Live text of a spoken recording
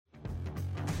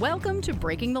Welcome to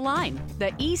Breaking the Line, the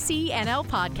ECNL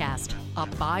podcast, a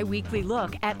bi-weekly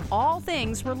look at all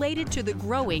things related to the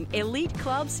growing Elite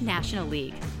Clubs National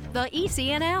League, the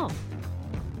ECNL.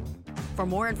 For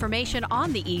more information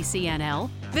on the ECNL,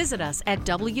 visit us at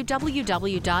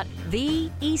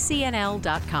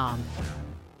www.theecnl.com.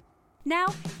 Now,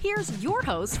 here's your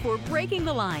host for Breaking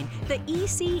the Line, the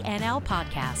ECNL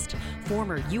podcast,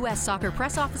 former U.S. Soccer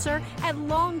press officer and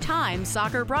longtime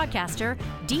soccer broadcaster,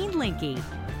 Dean Linke.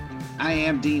 I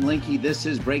am Dean Linke. This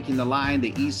is Breaking the Line,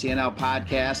 the ECNL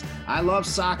podcast. I love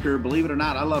soccer. Believe it or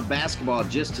not, I love basketball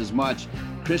just as much.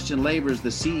 Christian Lavers, the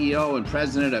CEO and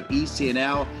president of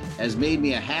ECNL, has made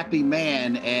me a happy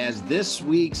man as this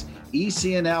week's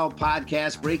ECNL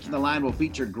podcast, Breaking the Line, will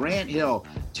feature Grant Hill,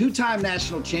 two-time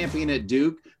national champion at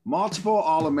Duke, multiple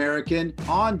All-American,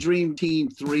 on Dream Team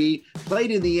 3, played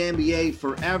in the NBA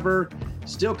forever,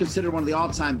 still considered one of the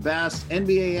all-time best,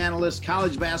 NBA analyst,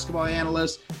 college basketball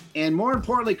analyst, and more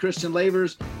importantly, Christian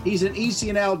Lavers, he's an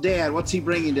ECNL dad. What's he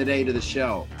bringing today to the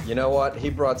show? You know what? He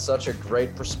brought such a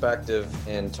great perspective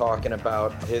in talking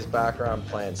about his background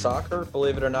playing soccer,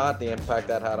 believe it or not, the impact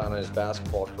that had on his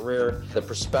basketball career, the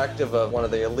perspective of one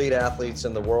of the elite athletes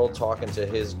in the world talking to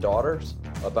his daughters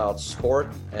about sport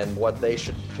and what they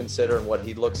should consider and what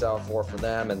he looks out for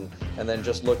them, and then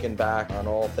just looking back on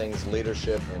all things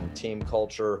leadership and team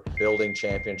culture, building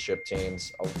championship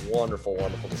teams. A wonderful,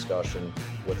 wonderful discussion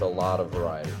with a lot of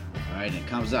variety. All right, it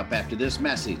comes up after this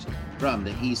message from the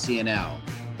ECNL.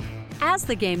 As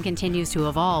the game continues to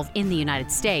evolve in the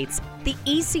United States, the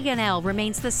ECNL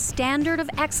remains the standard of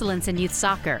excellence in youth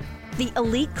soccer. The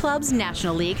Elite Clubs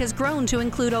National League has grown to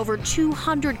include over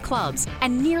 200 clubs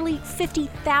and nearly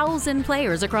 50,000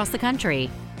 players across the country,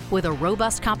 with a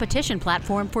robust competition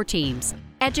platform for teams,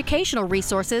 educational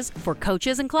resources for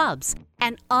coaches and clubs,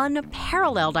 and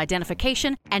unparalleled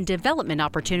identification and development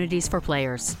opportunities for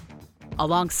players.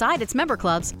 Alongside its member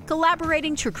clubs,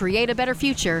 collaborating to create a better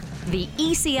future, the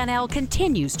ECNL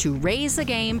continues to raise the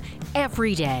game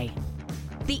every day.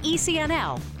 The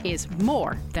ECNL is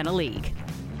more than a league.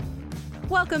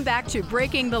 Welcome back to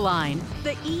Breaking the Line,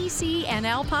 the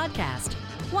ECNL podcast.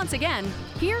 Once again,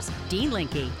 here's Dean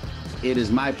Linke. It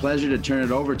is my pleasure to turn it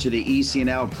over to the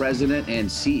ECNL president and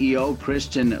CEO,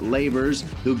 Christian Lavers,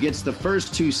 who gets the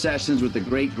first two sessions with the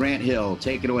great Grant Hill.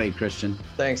 Take it away, Christian.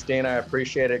 Thanks, Dean. I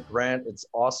appreciate it. Grant, it's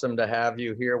awesome to have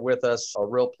you here with us. A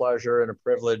real pleasure and a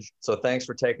privilege. So thanks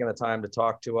for taking the time to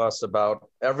talk to us about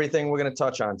everything we're going to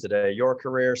touch on today, your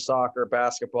career, soccer,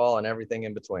 basketball, and everything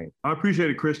in between. I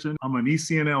appreciate it, Christian. I'm an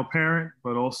ECNL parent,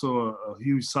 but also a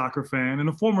huge soccer fan and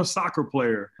a former soccer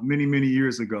player many, many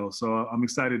years ago. So I'm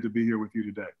excited to be here with you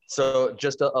today. So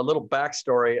just a little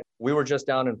backstory. We were just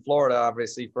down in Florida,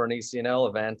 obviously, for an ECNL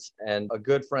event, and a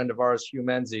good friend of ours, Hugh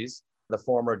Menzies, the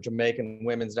former Jamaican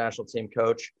women's national team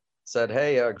coach, said,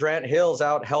 hey, Grant Hill's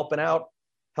out, helping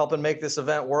make this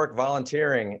event work,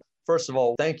 volunteering. First of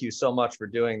all, thank you so much for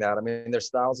doing that. I mean, there's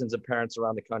thousands of parents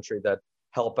around the country that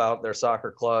help out their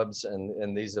soccer clubs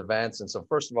and these events. And so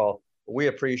first of all, we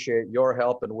appreciate your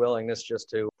help and willingness just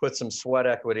to put some sweat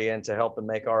equity into helping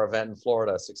make our event in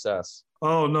Florida a success.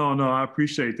 Oh, no, I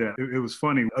appreciate that. It was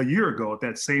funny. A year ago at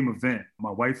that same event,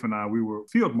 my wife and I, we were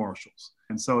field marshals.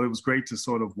 And so it was great to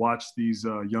sort of watch these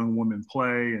young women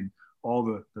play, and all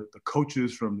the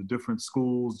coaches from the different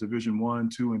schools, Division 1,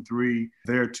 2, and 3,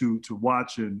 there to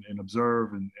watch and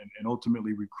observe and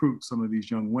ultimately recruit some of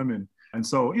these young women. And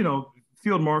so,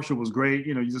 field marshal was great.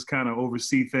 You just kind of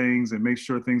oversee things and make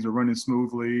sure things are running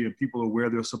smoothly and people are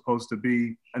where they're supposed to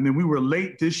be. And then we were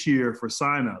late this year for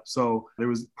sign up. So there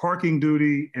was parking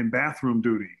duty and bathroom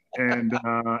duty. And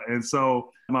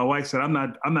so my wife said, I'm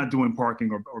not doing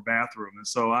parking or bathroom. And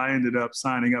so I ended up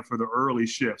signing up for the early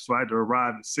shift. So I had to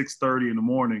arrive at 6:30 in the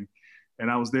morning,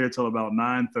 and I was there till about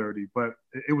 9:30. But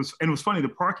it was funny. The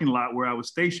parking lot where I was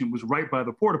stationed was right by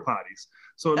the porta potties.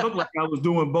 So it looked like I was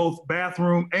doing both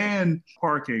bathroom and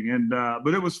parking. And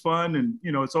but it was fun. And,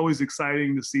 it's always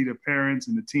exciting to see the parents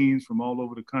and the teams from all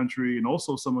over the country, and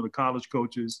also some of the college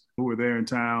coaches who were there in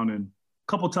town. And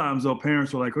a couple of times, though,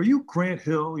 parents were like, are you Grant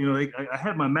Hill? I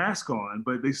had my mask on,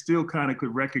 but they still kind of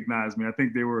could recognize me. I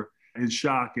think they were in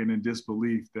shock and in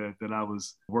disbelief that I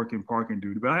was working parking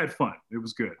duty. But I had fun. It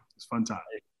was good. It was a fun time.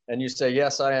 And you say,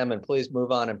 yes, I am. And please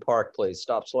move on and park, please.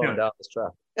 Stop slowing down this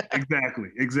traffic. Exactly.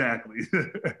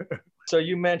 So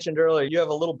you mentioned earlier, you have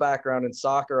a little background in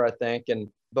soccer, I think. And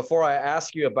before I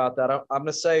ask you about that, I'm going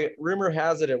to say, rumor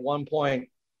has it at one point,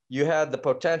 you had the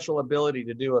potential ability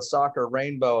to do a soccer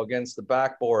rainbow against the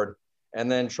backboard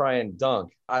and then try and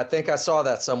dunk. I think I saw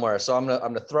that somewhere. So I'm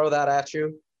going to throw that at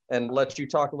you and let you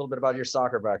talk a little bit about your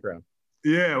soccer background.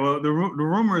 Yeah, well, the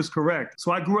rumor is correct.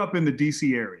 So I grew up in the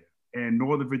D.C. area, and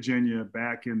Northern Virginia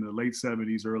back in the late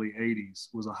 70s, early 80s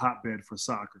was a hotbed for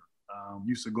soccer.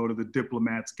 Used to go to the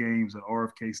Diplomats games at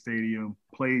RFK Stadium,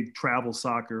 played travel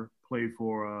soccer, played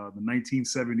for the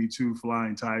 1972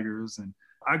 Flying Tigers. And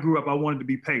I grew up, I wanted to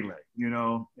be Pele,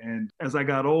 and as I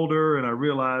got older and I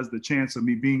realized the chance of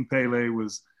me being Pele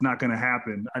was not going to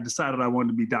happen, I decided I wanted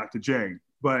to be Dr. J.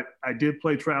 But I did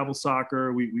play travel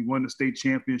soccer. We won the state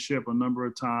championship a number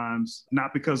of times,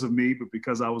 not because of me, but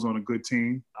because I was on a good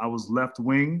team. I was left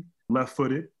wing, left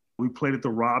footed. We played at the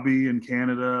Robbie in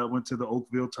Canada, went to the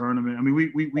Oakville tournament. I mean,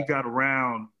 we got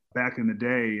around back in the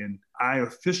day, and I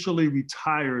officially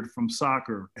retired from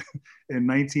soccer in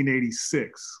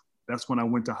 1986. That's when I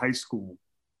went to high school.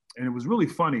 And it was really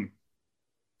funny.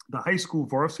 The high school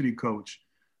varsity coach,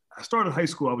 I started high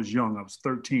school, I was young, I was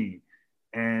 13.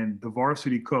 And the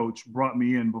varsity coach brought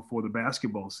me in before the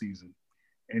basketball season.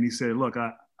 And he said, look,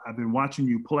 I've been watching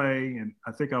you play, and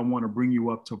I think I want to bring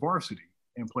you up to varsity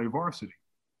and play varsity.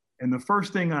 And the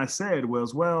first thing I said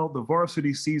was, well, the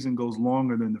varsity season goes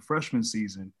longer than the freshman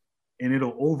season, and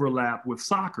it'll overlap with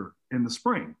soccer in the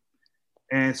spring.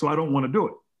 And so I don't want to do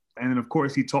it. And then, of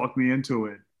course, he talked me into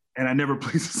it, and I never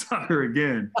played soccer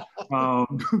again.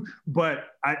 But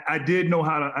I did know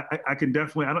how to, I can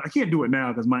definitely, I can't do it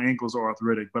now because my ankles are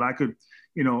arthritic, but I could,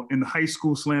 in the high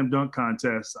school slam dunk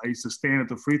contest, I used to stand at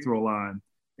the free throw line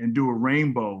and do a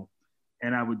rainbow,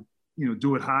 and I would,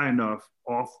 do it high enough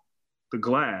off the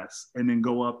glass and then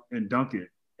go up and dunk it.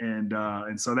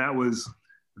 And so that was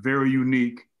very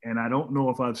unique. And I don't know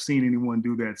if I've seen anyone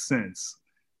do that since,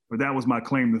 but that was my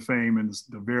claim to fame and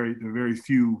the very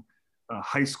few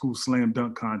high school slam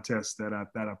dunk contests that I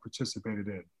participated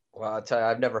in. Well, I'll tell you,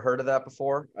 I've never heard of that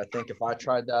before. I think if I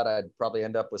tried that, I'd probably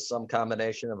end up with some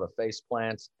combination of a face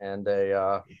plant and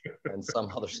and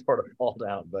some other sort of fall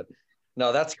down. But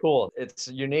no, that's cool. It's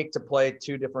unique to play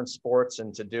two different sports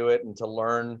and to do it and to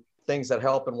learn things that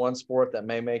help in one sport that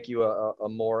may make you a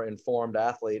more informed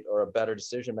athlete or a better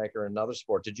decision maker in another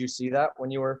sport. Did you see that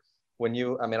when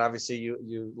you, I mean, obviously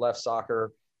you left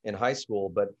soccer in high school,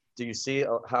 but do you see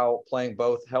how playing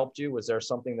both helped you? Was there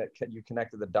something that you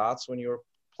connected the dots when you were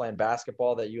playing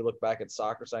basketball that you look back at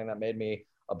soccer saying that made me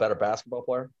a better basketball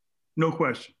player? No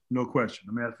question.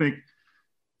 I mean, I think,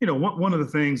 one of the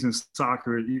things in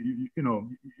soccer,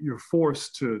 you're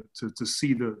forced to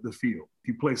see the field.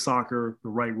 You play soccer the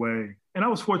right way. And I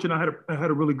was fortunate. I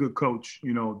had a really good coach,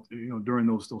 during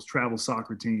those travel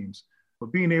soccer teams.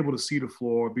 But being able to see the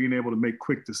floor, being able to make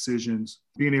quick decisions,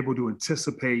 being able to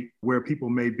anticipate where people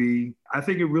may be, I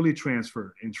think it really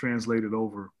transferred and translated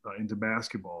over into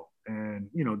basketball. And,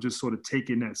 just sort of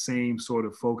taking that same sort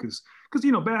of focus.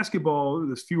 Because, basketball,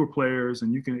 there's fewer players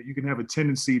and you can have a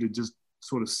tendency to just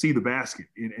sort of see the basket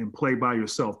and play by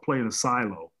yourself, play in a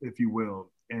silo, if you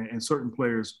will. And certain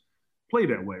players play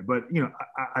that way. But,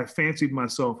 I fancied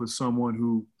myself as someone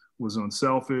who was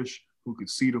unselfish, who could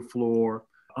see the floor,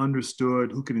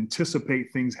 understood, who could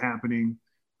anticipate things happening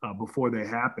before they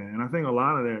happen. And I think a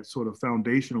lot of that sort of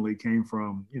foundationally came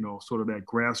from, sort of that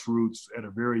grassroots at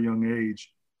a very young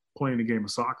age playing the game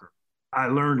of soccer. I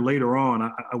learned later on,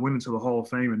 I went into the Hall of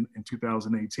Fame in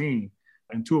 2018,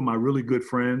 and two of my really good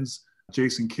friends,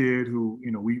 Jason Kidd, who,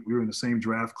 we were in the same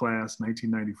draft class,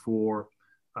 1994.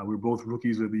 We were both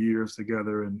rookies of the years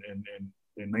together in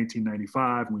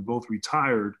 1995, and we both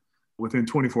retired within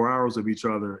 24 hours of each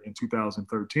other in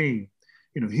 2013.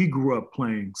 He grew up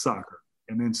playing soccer.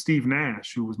 And then Steve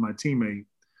Nash, who was my teammate,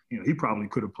 he probably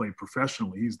could have played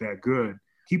professionally. He's that good.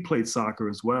 He played soccer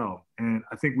as well. And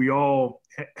I think we all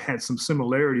had some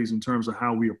similarities in terms of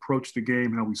how we approached the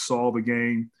game, how we saw the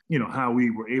game, how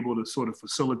we were able to sort of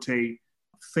facilitate,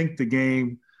 think the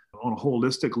game on a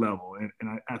holistic level.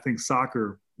 And I think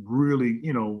soccer really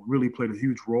played a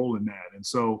huge role in that. And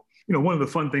so, one of the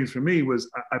fun things for me was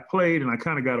I played and I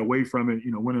kind of got away from it,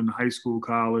 went into high school,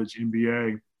 college,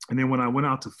 NBA. And then when I went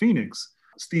out to Phoenix,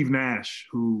 Steve Nash,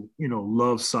 who,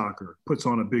 loves soccer, puts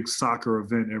on a big soccer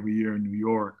event every year in New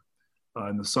York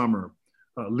in the summer.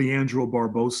 Leandro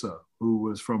Barbosa, who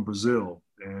was from Brazil,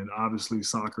 and obviously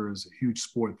soccer is a huge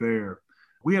sport there.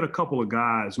 We had a couple of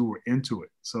guys who were into it.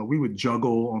 So we would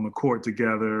juggle on the court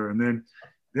together. And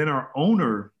then our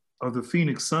owner of the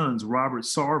Phoenix Suns, Robert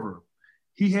Sarver,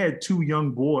 he had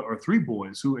three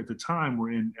boys who at the time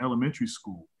were in elementary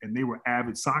school, and they were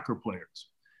avid soccer players.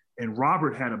 And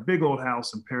Robert had a big old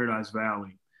house in Paradise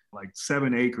Valley, like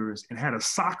 7 acres, and had a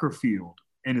soccer field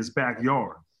in his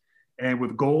backyard and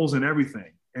with goals and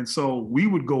everything. And so we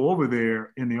would go over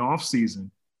there in the off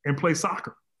season and play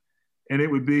soccer. And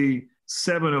it would be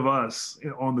 7 of us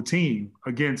on the team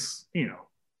against,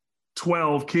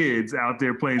 12 kids out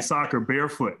there playing soccer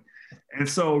barefoot. And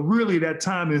so really that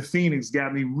time in Phoenix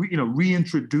got me,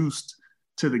 reintroduced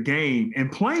to the game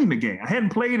and playing the game. I hadn't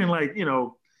played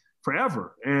in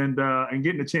forever. And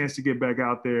getting a chance to get back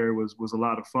out there was a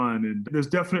lot of fun. And there's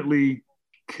definitely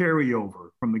carryover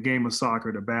from the game of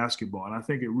soccer to basketball. And I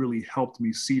think it really helped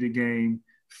me see the game,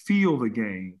 feel the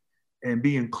game, and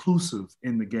be inclusive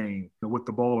in the game with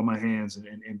the ball in my hands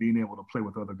and being able to play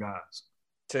with other guys.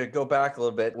 To go back a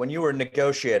little bit, when you were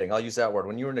negotiating, I'll use that word,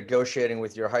 when you were negotiating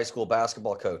with your high school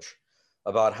basketball coach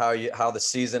about how the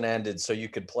season ended so you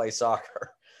could play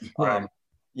soccer, right.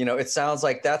 It sounds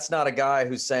like that's not a guy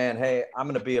who's saying, hey, I'm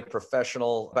going to be a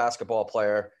professional basketball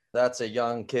player. That's a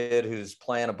young kid who's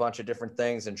playing a bunch of different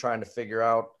things and trying to figure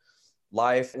out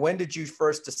life. When did you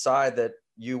first decide that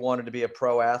you wanted to be a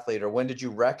pro athlete, or when did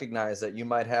you recognize that you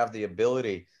might have the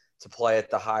ability to play at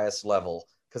the highest level?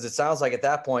 Because it sounds like at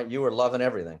that point you were loving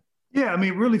everything. Yeah,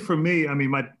 really for me,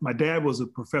 my dad was a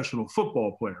professional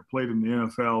football player, played in the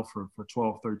NFL for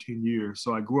 12, 13 years.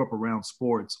 So I grew up around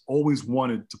sports, always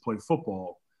wanted to play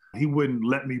football. He wouldn't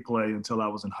let me play until I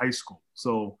was in high school.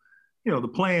 So, the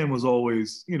plan was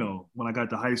always, when I got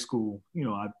to high school,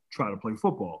 I'd try to play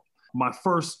football. My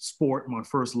first sport, my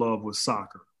first love was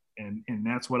soccer. And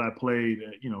that's what I played,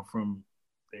 from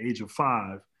the age of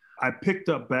 5. I picked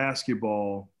up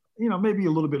basketball, maybe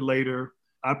a little bit later.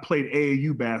 I played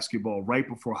AAU basketball right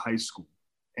before high school.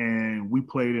 And we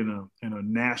played in a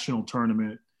national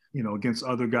tournament, against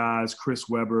other guys, Chris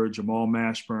Webber, Jamal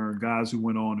Mashburn, guys who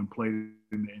went on and played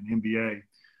in the NBA.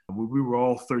 We were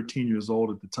all 13 years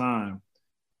old at the time.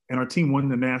 And our team won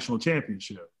the national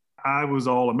championship. I was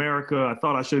All-America. I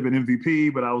thought I should have been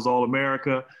MVP, but I was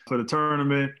All-America for the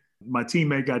tournament. My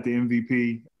teammate got the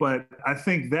MVP. But I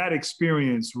think that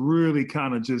experience really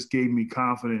kind of just gave me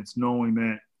confidence, knowing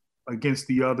that against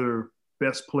the other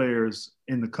best players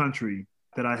in the country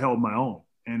that I held my own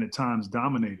and at times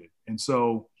dominated. And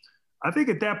so I think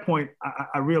at that point,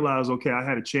 I realized, okay, I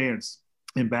had a chance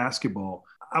in basketball.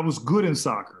 I was good in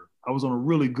soccer. I was on a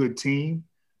really good team.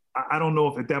 I don't know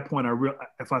if at that point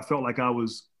if I felt like I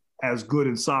was as good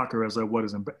in soccer as I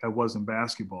was in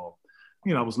basketball.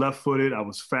 I was left-footed. I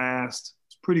was fast. I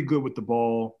was pretty good with the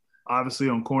ball. Obviously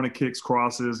on corner kicks,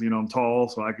 crosses, I'm tall,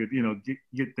 so I could,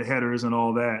 get the headers and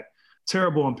all that.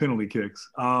 Terrible on penalty kicks.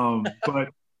 But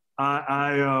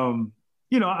I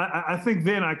think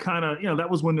then I kind of, that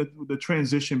was when the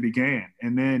transition began.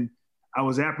 And then I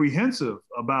was apprehensive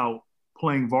about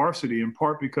playing varsity, in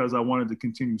part because I wanted to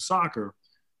continue soccer.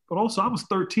 But also I was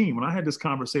 13. When I had this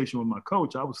conversation with my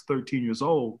coach, I was 13 years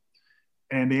old.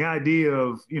 And the idea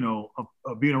of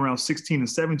being around 16 and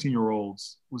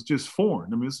 17-year-olds was just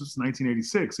foreign. This was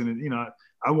 1986. And,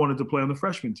 I wanted to play on the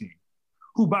freshman team,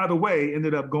 who, by the way,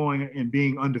 ended up going and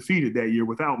being undefeated that year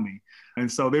without me.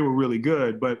 And so they were really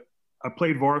good. But I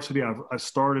played varsity. I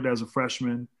started as a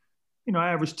freshman. I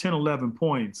averaged 10, 11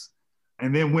 points,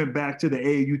 and then went back to the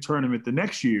AAU tournament the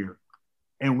next year.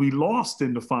 And we lost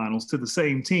in the finals to the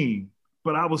same team.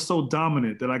 But I was so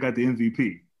dominant that I got the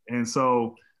MVP. And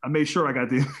so I made sure I got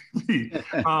the MVP.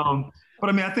 But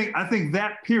I think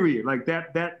that period, like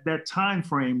that time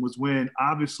frame, was when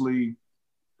obviously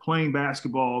playing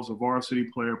basketball as a varsity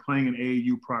player, playing in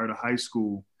AAU prior to high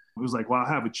school, it was like, well, I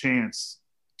have a chance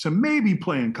to maybe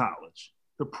play in college.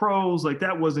 The pros, like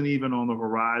that wasn't even on the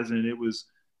horizon. It was,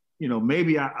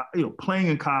 maybe playing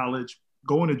in college,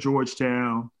 going to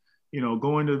Georgetown,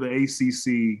 going to the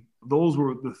ACC. Those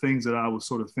were the things that I was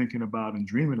sort of thinking about and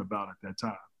dreaming about at that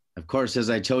time. Of course, as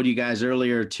I told you guys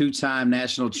earlier, 2-time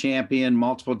national champion,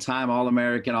 multiple-time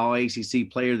All-American,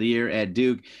 All-ACC Player of the Year at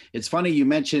Duke. It's funny you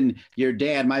mentioned your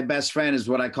dad. My best friend is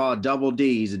what I call a double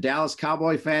D. He's a Dallas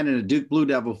Cowboy fan and a Duke Blue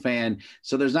Devil fan.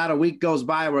 So there's not a week goes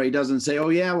by where he doesn't say, oh,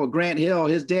 yeah, well, Grant Hill,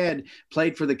 his dad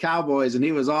played for the Cowboys, and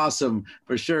he was awesome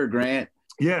for sure, Grant.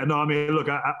 Yeah, no, look,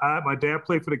 my dad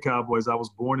played for the Cowboys. I was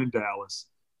born in Dallas.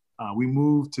 We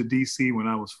moved to D.C. when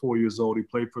I was 4 years old. He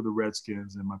played for the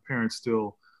Redskins, and my parents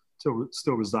still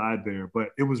reside there. But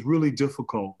it was really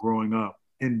difficult growing up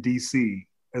in D.C.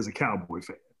 as a Cowboy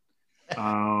fan.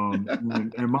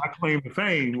 And my claim to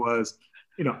fame was,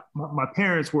 my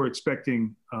parents were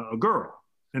expecting a girl.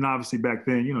 And obviously back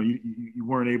then, you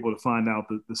weren't able to find out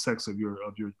the sex of your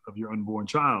unborn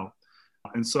child.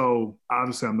 And so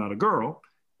obviously I'm not a girl.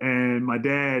 And my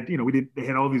dad, they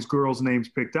had all these girls' names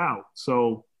picked out.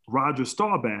 So Roger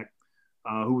Staubach,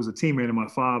 who was a teammate of my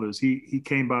father's, he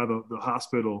came by the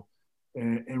hospital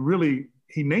and really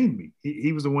he named me.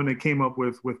 He was the one that came up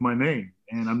with my name.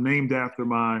 And I'm named after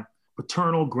my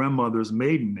paternal grandmother's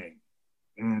maiden name.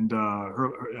 And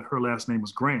her last name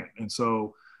was Grant. And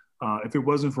so If it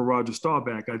wasn't for Roger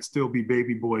Staubach, I'd still be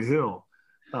Baby Boy Hill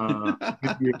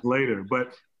 50 years later.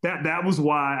 But that was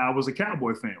why I was a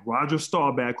Cowboy fan. Roger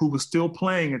Staubach, who was still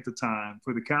playing at the time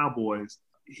for the Cowboys,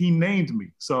 he named me.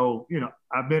 So,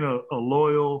 I've been a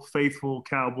loyal, faithful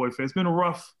Cowboy fan. It's been a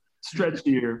rough stretch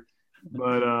here,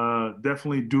 but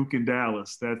definitely Duke and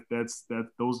Dallas.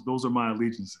 Those are my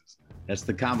allegiances. That's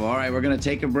the combo. All right, we're going to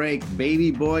take a break.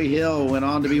 Baby Boy Hill went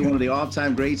on to be one of the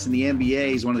all-time greats in the NBA.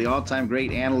 He's one of the all-time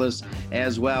great analysts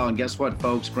as well. And guess what,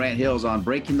 folks? Grant Hill's on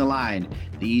Breaking the Line,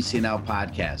 the ECNL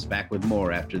podcast. Back with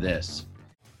more after this.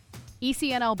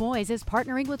 ECNL Boys is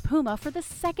partnering with Puma for the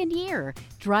second year,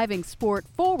 driving sport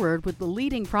forward with the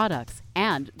leading products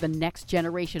and the next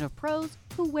generation of pros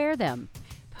who wear them.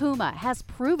 Puma has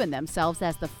proven themselves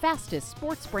as the fastest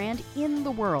sports brand in the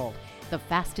world, the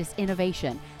fastest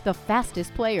innovation, the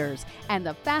fastest players, and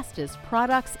the fastest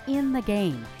products in the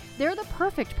game. They're the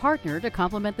perfect partner to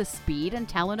complement the speed and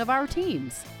talent of our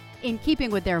teams. In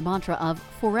keeping with their mantra of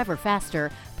forever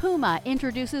faster, Puma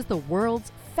introduces the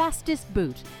world's fastest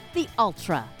boot, the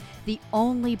Ultra. The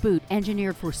only boot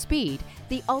engineered for speed,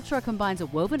 the Ultra combines a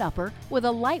woven upper with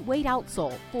a lightweight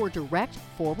outsole for direct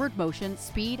forward motion,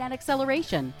 speed, and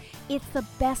acceleration. It's the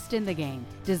best in the game,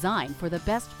 designed for the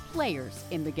best players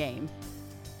in the game.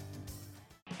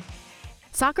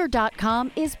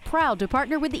 Soccer.com is proud to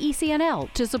partner with the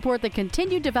ECNL to support the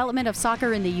continued development of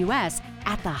soccer in the U.S.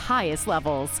 at the highest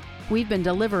levels. We've been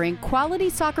delivering quality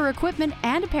soccer equipment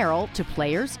and apparel to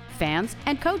players, fans,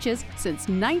 and coaches since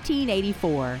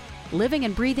 1984. Living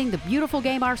and breathing the beautiful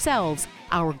game ourselves,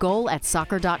 our goal at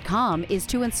Soccer.com is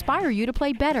to inspire you to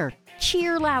play better,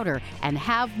 cheer louder, and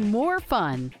have more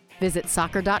fun. Visit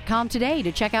Soccer.com today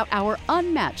to check out our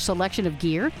unmatched selection of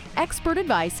gear, expert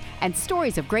advice, and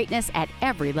stories of greatness at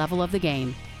every level of the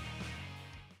game.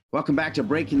 Welcome back to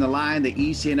Breaking the Line, the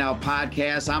ECNL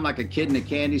podcast. I'm like a kid in a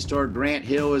candy store. Grant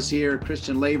Hill is here.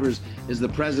 Christian Lavers is the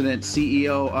president,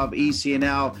 CEO of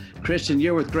ECNL. Christian,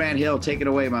 you're with Grant Hill. Take it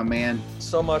away, my man.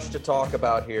 So much to talk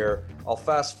about here. I'll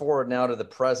fast forward now to the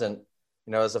present.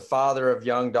 As a father of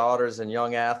young daughters and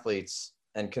young athletes,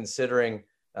 and considering,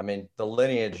 the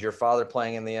lineage, your father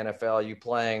playing in the NFL, you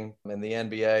playing in the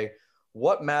NBA,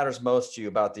 what matters most to you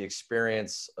about the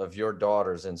experience of your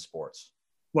daughters in sports?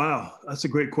 Wow, that's a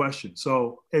great question.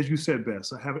 So as you said,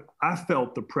 Bess, I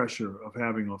felt the pressure of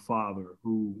having a father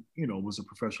who, was a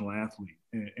professional athlete.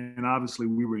 And obviously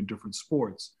we were in different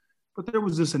sports, but there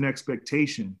was just an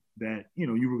expectation that,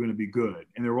 you were going to be good.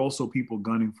 And there were also people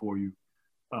gunning for you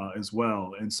as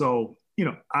well. And so,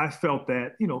 I felt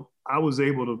that, I was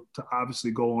able to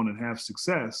obviously go on and have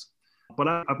success, but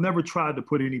I've never tried to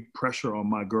put any pressure on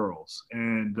my girls.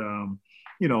 And,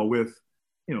 with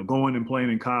going and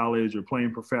playing in college or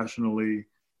playing professionally,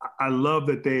 I love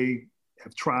that they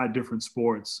have tried different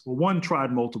sports. Well, one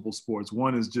tried multiple sports.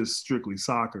 One is just strictly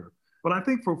soccer. But I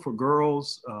think for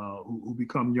girls who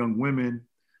become young women,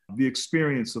 the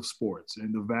experience of sports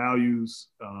and the values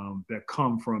that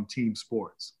come from team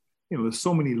sports, there's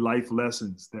so many life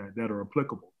lessons that are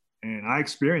applicable. And I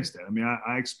experienced that.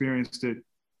 I experienced it,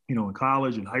 in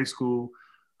college and high school,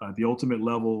 the ultimate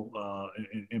level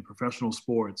in professional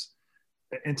sports.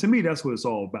 And to me, that's what it's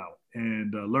all about.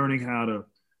 And learning how to,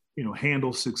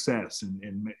 handle success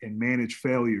and manage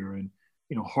failure and,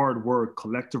 hard work,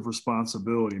 collective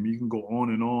responsibility. You can go on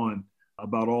and on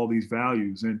about all these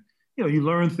values. And, you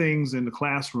learn things in the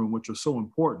classroom, which are so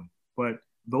important. But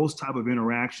those type of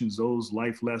interactions, those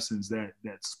life lessons that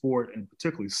sport and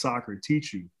particularly soccer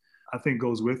teach you, I think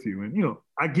goes with you. And,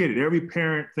 I get it. Every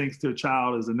parent thinks their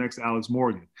child is the next Alex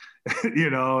Morgan,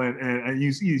 and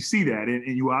you see that.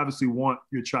 And you obviously want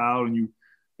your child, and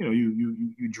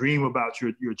you dream about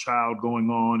your child going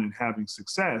on and having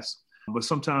success. But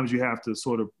sometimes you have to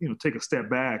sort of, take a step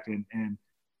back and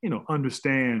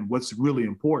understand what's really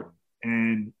important.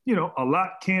 And, a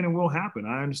lot can and will happen.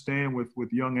 I understand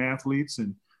with young athletes,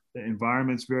 and the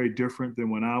environment's very different than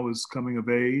when I was coming of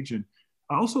age. And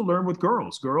I also learned with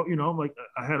girls.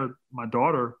 I had my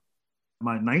daughter,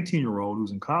 my 19-year-old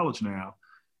who's in college now,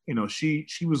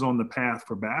 she was on the path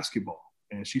for basketball,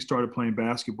 and she started playing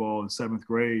basketball in 7th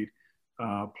grade,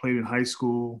 played in high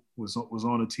school, was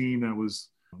on a team that was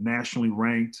nationally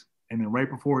ranked. And then right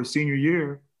before her senior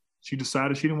year, she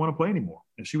decided she didn't want to play anymore.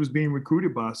 And she was being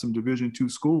recruited by some Division II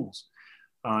schools.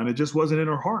 And it just wasn't in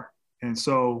her heart. And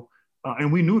so,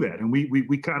 and we knew that. And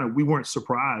we weren't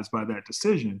surprised by that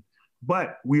decision.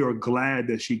 But we are glad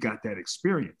that she got that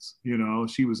experience.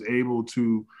 She was able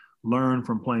to learn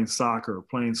from playing soccer,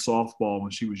 playing softball when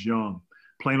she was young,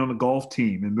 playing on the golf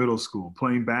team in middle school,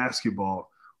 playing basketball.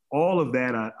 All of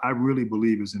that I really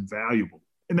believe is invaluable.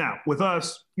 And now with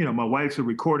us, my wife's a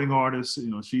recording artist.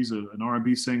 She's an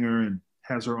R&B singer and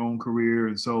has her own career.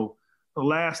 And so the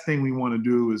last thing we want to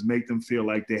do is make them feel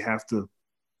like they have to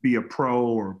be a pro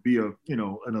or be an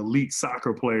elite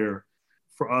soccer player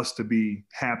for us to be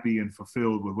happy and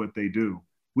fulfilled with what they do.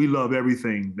 We love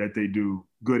everything that they do,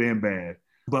 good and bad,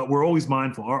 but we're always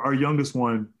mindful. Our youngest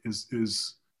one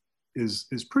is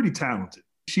pretty talented.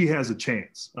 She has a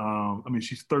chance.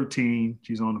 She's 13.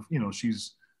 She's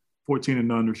she's 14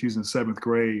 and under. She's in 7th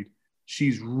grade.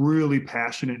 She's really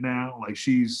passionate now. Like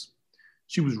she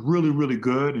was really, really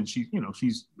good. And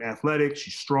she's athletic,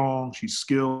 she's strong, she's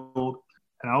skilled.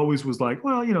 And I always was like,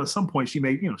 well, at some point she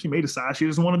may decide she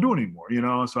doesn't want to do it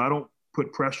anymore, so I don't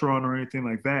put pressure on her or anything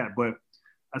like that. But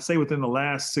I'd say within the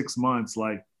last 6 months,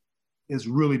 like it's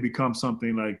really become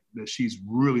something like that she's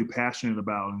really passionate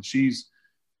about. And she's,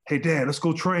 hey, Dad, let's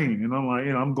go train. And I'm like,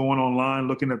 I'm going online,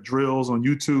 looking at drills on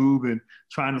YouTube and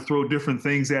trying to throw different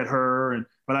things at her.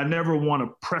 But I never want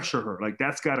to pressure her. Like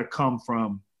that's got to come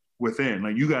from within.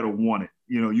 Like you got to want it.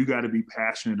 You got to be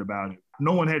passionate about it.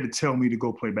 No one had to tell me to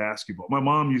go play basketball. My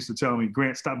mom used to tell me,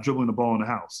 Grant, stop dribbling the ball in the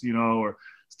house, or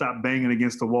stop banging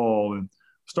against the wall and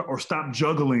stop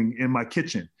juggling in my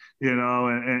kitchen,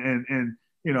 and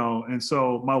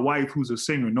so my wife, who's a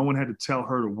singer, no one had to tell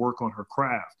her to work on her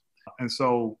craft. And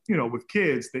so, with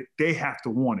kids, they have to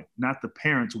want it, not the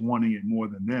parents wanting it more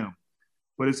than them.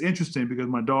 But it's interesting because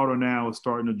my daughter now is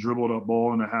starting to dribble the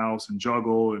ball in the house and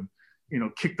juggle and,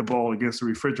 kick the ball against the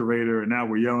refrigerator. And now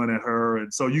we're yelling at her.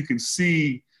 And so you can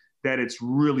see that it's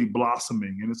really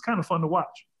blossoming and it's kind of fun to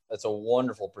watch. That's a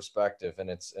wonderful perspective. And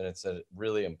it's a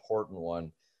really important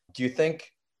one. Do you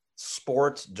think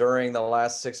sport during the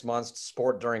last 6 months,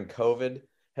 sport during COVID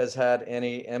has had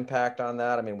any impact on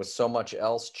that? With so much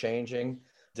else changing,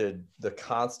 did the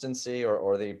constancy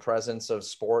or the presence of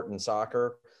sport and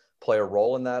soccer play a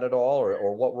role in that at all?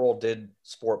 Or what role did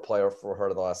sport play for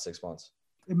her the last 6 months?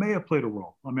 It may have played a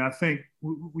role. I think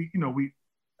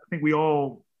I think we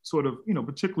all sort of,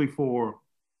 particularly for,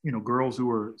 girls who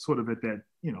are sort of at that,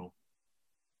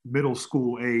 middle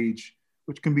school age,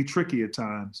 which can be tricky at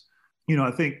times.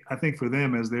 I think for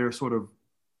them as they're sort of,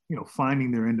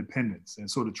 finding their independence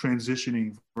and sort of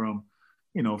transitioning from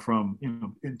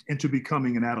into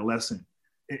becoming an adolescent,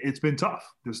 it's been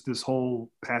tough this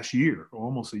whole past year or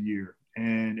almost a year,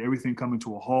 and everything coming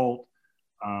to a halt.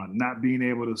 Not being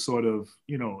able to sort of,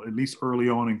 at least early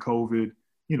on in COVID,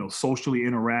 socially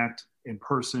interact in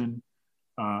person.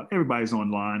 Everybody's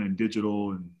online and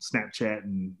digital and Snapchat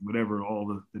and whatever,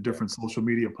 all the different social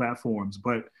media platforms.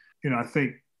 But, I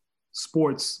think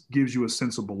sports gives you a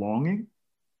sense of belonging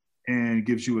and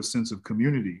gives you a sense of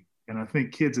community. And I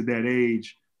think kids at that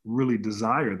age really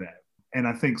desire that. And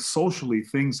I think socially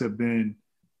things have been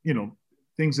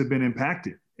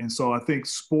impacted. And so I think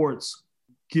sports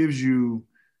gives you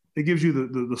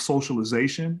the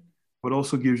socialization, but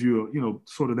also gives you,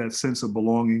 sort of that sense of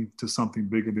belonging to something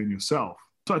bigger than yourself.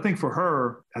 So I think for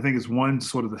her, it's one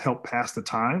sort of to help pass the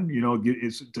time,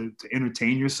 is to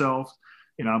entertain yourself.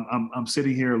 I'm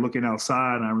sitting here looking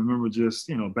outside and I remember just,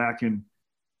 back in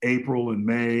April and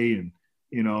May and,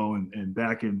 and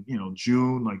back in,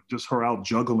 June, like just her out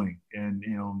juggling and,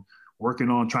 working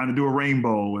on trying to do a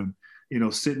rainbow and,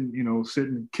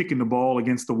 sitting, kicking the ball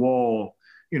against the wall.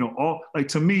 All like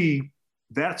to me,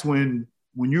 that's when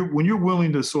you're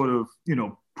willing to sort of,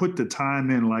 put the time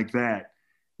in like that,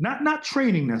 not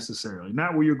training necessarily,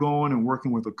 not where you're going and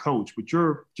working with a coach, but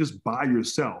you're just by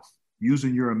yourself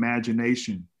using your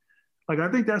imagination. Like,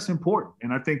 I think that's important.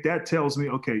 And I think that tells me,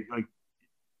 okay, like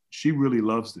she really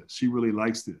loves this. She really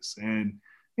likes this. And,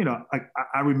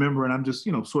 I remember, and I'm just,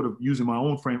 sort of using my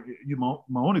own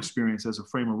my own experience as a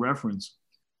frame of reference,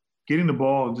 getting the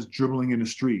ball and just dribbling in the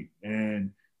street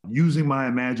and using my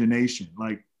imagination,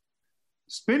 like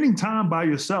spending time by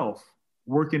yourself,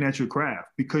 working at your craft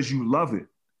because you love it.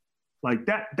 Like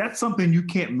that's something you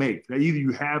can't make. That either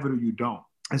you have it or you don't.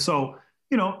 And so,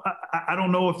 I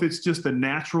don't know if it's just a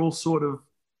natural sort of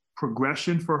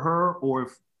progression for her or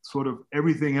if sort of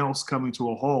everything else coming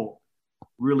to a halt,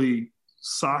 really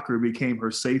soccer became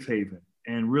her safe haven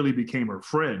and really became her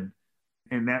friend.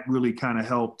 And that really kind of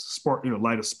helped spark,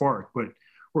 light a spark. But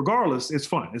regardless, it's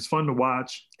fun. It's fun to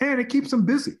watch and it keeps them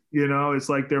busy. It's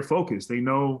like they're focused. They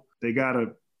know they got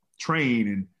to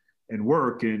train and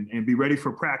work and be ready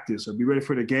for practice or be ready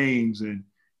for the games.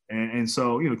 And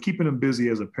so, keeping them busy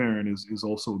as a parent is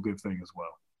also a good thing as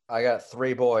well. I got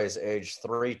 3 boys aged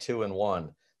 3, 2, and 1.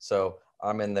 So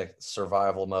I'm in the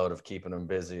survival mode of keeping them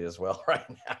busy as well right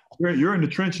now. You're in the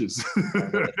trenches.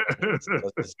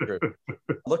 That's true.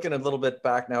 Looking a little bit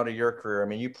back now to your career, I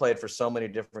mean, you played for so many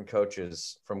different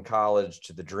coaches, from college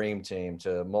to the dream team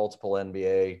to multiple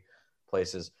NBA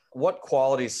places. What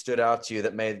qualities stood out to you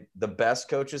that made the best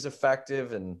coaches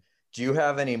effective? And do you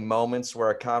have any moments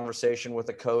where a conversation with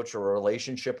a coach or a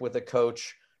relationship with a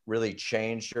coach really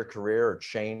changed your career or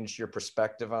changed your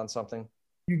perspective on something?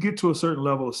 You get to a certain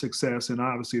level of success, and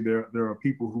obviously there are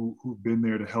people who've been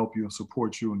there to help you and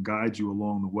support you and guide you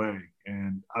along the way.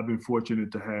 And I've been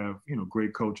fortunate to have,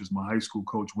 great coaches. My high school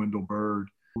coach, Wendell Bird,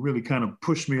 who really kind of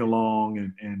pushed me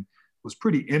along and was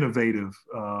pretty innovative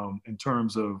in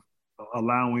terms of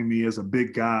allowing me as a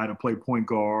big guy to play point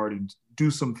guard and do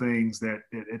some things that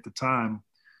at the time,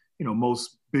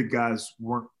 most big guys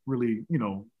weren't really,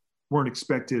 weren't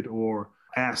expected or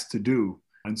asked to do.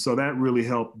 And so that really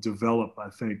helped develop,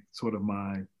 I think, sort of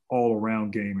my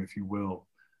all-around game, if you will.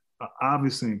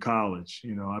 Obviously in college,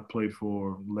 I played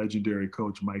for legendary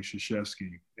coach Mike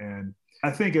Krzyzewski. And I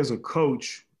think as a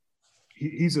coach,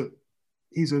 he's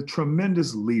a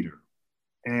tremendous leader.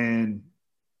 And,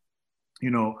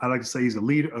 I like to say he's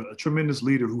a tremendous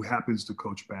leader who happens to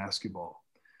coach basketball.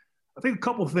 I think a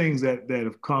couple of things that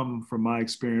have come from my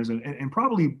experience and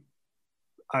probably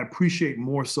I appreciate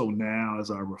more so now as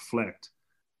I reflect.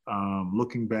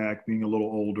 Looking back, being a little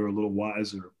older, a little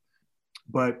wiser,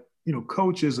 but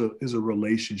coach is a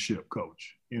relationship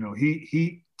coach.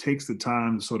 He takes the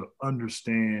time to sort of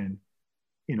understand,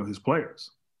 his players,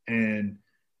 and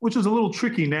which is a little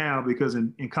tricky now because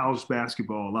in college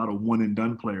basketball, a lot of one and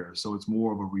done players, so it's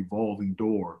more of a revolving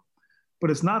door.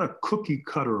 But it's not a cookie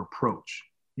cutter approach,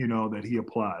 that he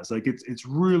applies. Like it's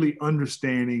really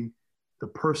understanding the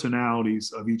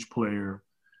personalities of each player,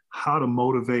 how to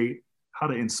motivate, how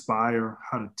to inspire,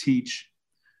 how to teach,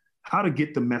 how to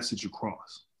get the message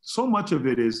across. So much of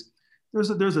it is there's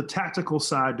a tactical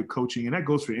side to coaching, and that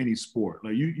goes for any sport.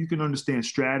 Like you can understand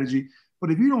strategy,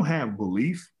 but if you don't have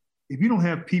belief, if you don't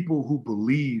have people who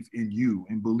believe in you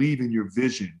and believe in your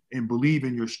vision and believe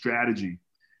in your strategy,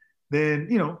 then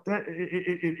that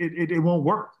it won't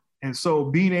work. And so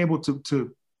being able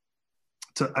to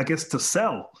I guess to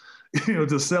sell.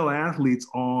 To sell athletes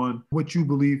on what you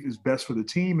believe is best for the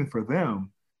team and for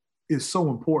them is so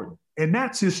important. And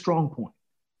that's his strong point.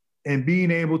 And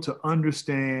being able to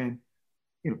understand,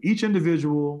 each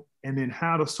individual and then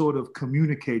how to sort of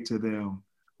communicate to them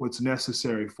what's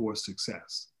necessary for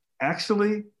success.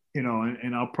 Actually,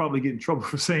 and I'll probably get in trouble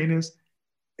for saying this,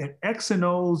 and X and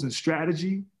O's and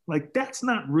strategy, like that's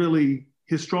not really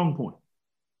his strong point.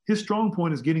 His strong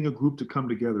point is getting a group to come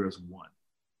together as one.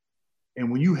 And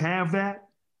when you have that,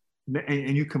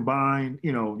 and you combine,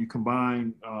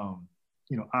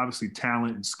 obviously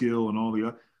talent and skill and all the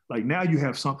other, like now you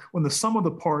have when the sum of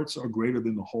the parts are greater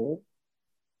than the whole,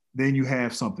 then you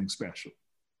have something special.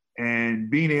 And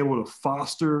being able to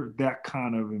foster that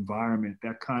kind of environment,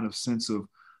 that kind of sense of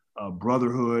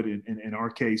brotherhood, in our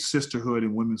case, sisterhood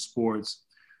in women's sports,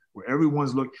 where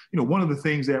everyone's one of the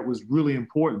things that was really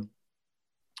important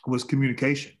was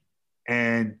communication.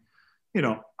 And,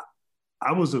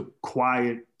 I was a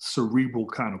quiet, cerebral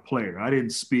kind of player. I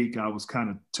didn't speak. I was kind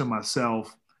of to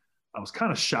myself. I was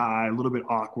kind of shy, a little bit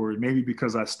awkward, maybe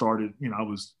because I started, I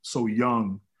was so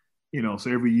young,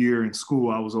 so every year in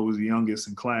school, I was always the youngest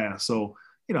in class. So,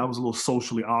 I was a little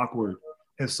socially awkward.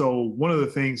 And so one of the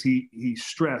things he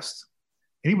stressed,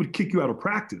 and he would kick you out of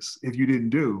practice if you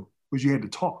didn't do, was you had to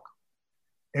talk.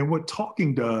 And what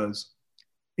talking does,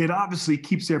 it obviously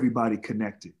keeps everybody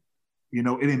connected.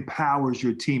 It empowers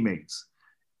your teammates.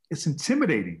 It's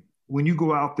intimidating when you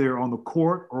go out there on the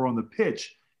court or on the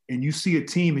pitch and you see a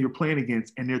team that you're playing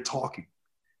against and they're talking.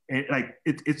 And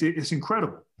it's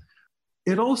incredible.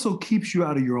 It also keeps you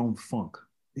out of your own funk.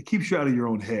 It keeps you out of your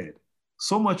own head.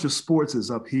 So much of sports is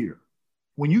up here.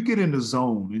 When you get in the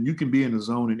zone, and you can be in the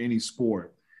zone in any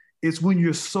sport, it's when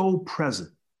you're so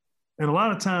present. And a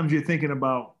lot of times you're thinking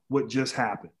about what just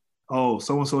happened. Oh,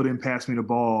 so-and-so didn't pass me the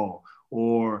ball.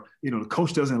 Or, the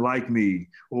coach doesn't like me,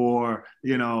 or,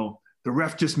 the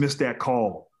ref just missed that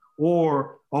call,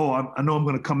 or, oh, I know I'm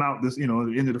going to come out this, at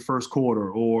the end of the first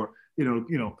quarter, or,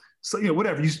 so,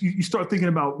 whatever. You start thinking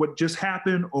about what just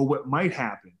happened or what might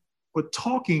happen. But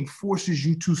talking forces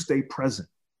you to stay present.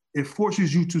 It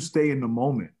forces you to stay in the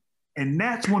moment. And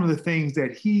that's one of the things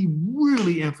that he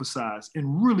really emphasized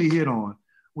and really hit on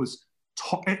was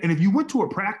talk. And if you went to a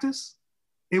practice,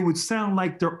 it would sound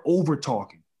like they're over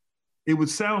talking. It would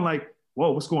sound like,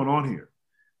 whoa, what's going on here?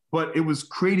 But it was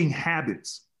creating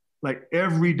habits, like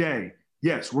every day.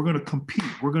 Yes, we're going to compete.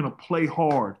 We're going to play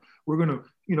hard. We're going to,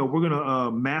 we're going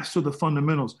to master the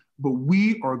fundamentals, but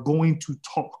we are going to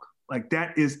talk. Like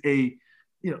that is a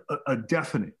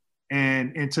definite.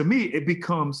 And to me, it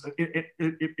becomes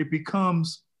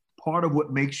part of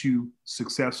what makes you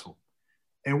successful.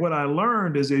 And what I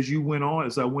learned is as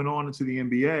I went on into the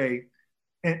NBA,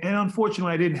 and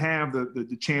unfortunately I didn't have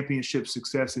the championship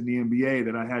success in the NBA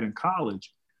that I had in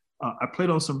college. I played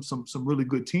on some really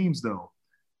good teams though.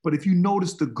 But if you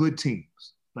notice the good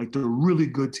teams, like the really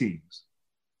good teams,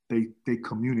 they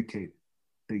communicated,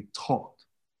 they talked,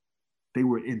 they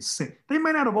were in sync. They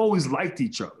may not have always liked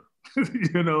each other.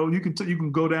 You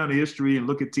can go down to history and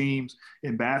look at teams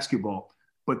in basketball,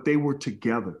 but they were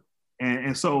together.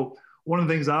 And so one of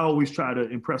the things I always try to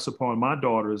impress upon my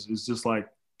daughters is just like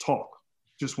talk,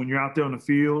 just when you're out there on the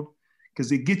field,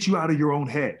 because it gets you out of your own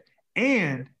head.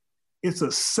 And it's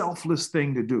a selfless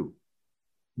thing to do.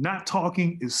 Not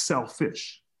talking is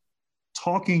selfish.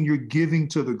 Talking, you're giving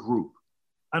to the group.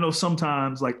 I know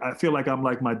sometimes, like, I feel like I'm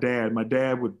like my dad. My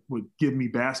dad would give me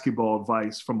basketball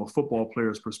advice from a football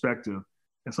player's perspective.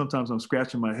 And sometimes I'm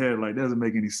scratching my head like, that doesn't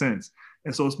make any sense.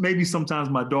 And so it's maybe sometimes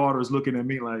my daughter is looking at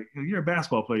me like, you're a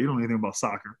basketball player. You don't know anything about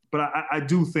soccer. But I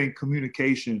do think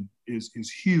communication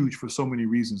is huge for so many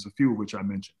reasons, a few of which I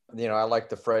mentioned. I like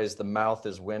the phrase, the mouth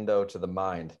is window to the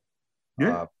mind.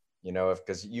 Yeah.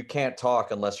 Because you can't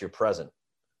talk unless you're present.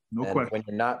 No and question. when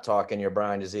you're not talking, your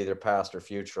mind is either past or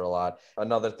future a lot.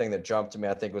 Another thing that jumped to me,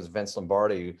 I think, was Vince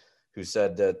Lombardi, who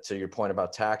said that, to your point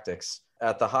about tactics,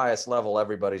 at the highest level,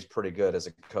 everybody's pretty good as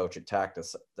a coach at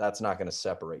tactics. That's not going to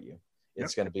separate you.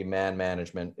 It's going to be man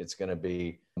management. It's going to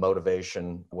be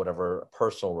motivation, whatever,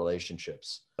 personal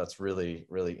relationships. That's really,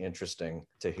 really interesting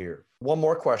to hear. One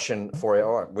more question for you.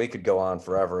 Oh, we could go on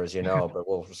forever, as you know, but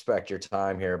we'll respect your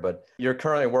time here. But you're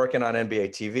currently working on NBA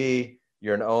TV.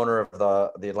 You're an owner of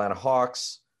the Atlanta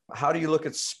Hawks. How do you look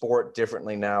at sport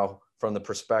differently now from the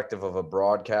perspective of a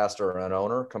broadcaster or an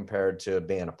owner compared to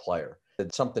being a player?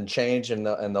 Did something change in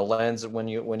the lens when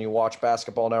you watch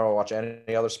basketball now or watch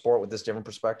any other sport with this different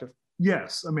perspective?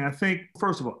 Yes. I mean, I think,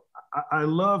 first of all, I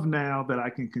love now that I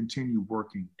can continue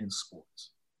working in sports.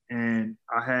 And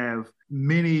I have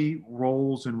many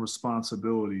roles and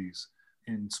responsibilities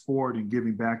in sport and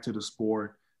giving back to the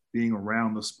sport, being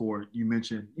around the sport. You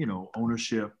mentioned,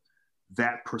 ownership,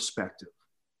 that perspective,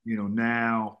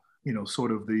 now,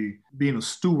 sort of being a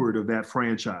steward of that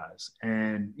franchise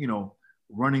and,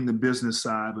 running the business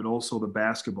side, but also the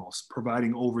basketball,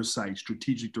 providing oversight,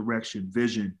 strategic direction,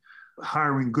 vision,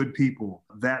 hiring good people,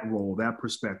 that role, that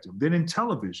perspective. Then in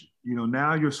television,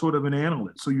 now you're sort of an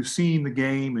analyst. So you're seeing the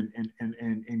game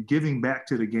and giving back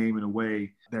to the game in a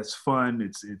way that's fun.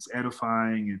 It's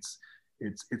edifying.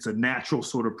 It's a natural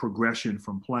sort of progression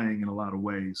from playing in a lot of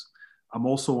ways. I'm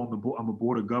also I'm a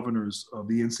board of governors of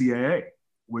the NCAA,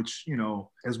 which,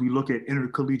 as we look at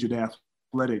intercollegiate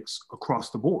athletics across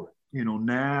the board,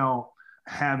 now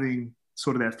having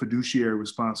sort of that fiduciary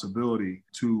responsibility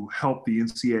to help the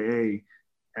NCAA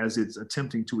as it's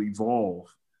attempting to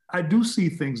evolve. I do see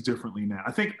things differently now.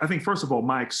 I think first of all,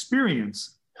 my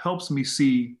experience helps me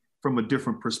see from a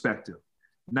different perspective.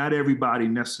 Not everybody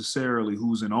necessarily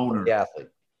who's an owner. The athlete.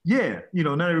 Yeah.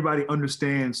 Not everybody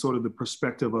understands sort of the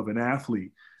perspective of an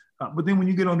athlete. But then when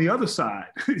you get on the other side,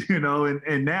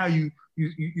 and now you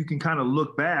can kind of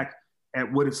look back at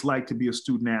what it's like to be a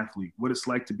student athlete, what it's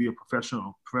like to be a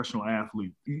professional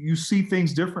athlete. You see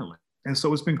things differently. And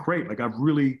so it's been great. Like I've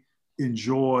really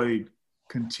enjoyed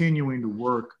continuing to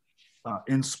work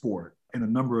in sport in a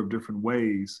number of different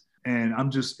ways. And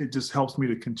it just helps me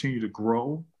to continue to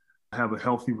grow, have a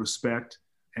healthy respect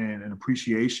and an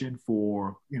appreciation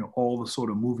for, all the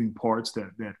sort of moving parts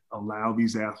that allow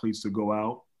these athletes to go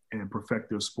out and perfect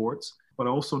their sports. But I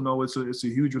also know it's a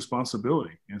huge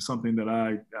responsibility and something that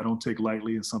I don't take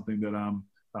lightly and something that I'm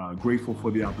grateful for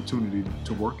the opportunity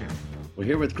to work in. We're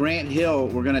here with Grant Hill.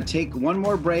 We're going to take one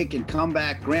more break and come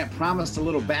back. Grant promised a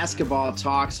little basketball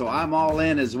talk, so I'm all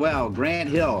in as well. Grant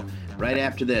Hill, right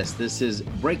after this. This is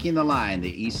Breaking the Line,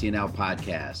 the ECNL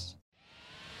podcast.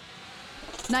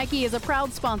 Nike is a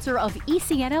proud sponsor of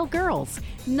ECNL Girls.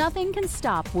 Nothing can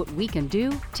stop what we can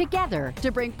do together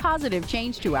to bring positive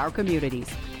change to our communities.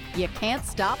 You can't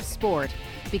stop sport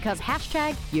because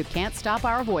 #you can't stop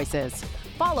our voices.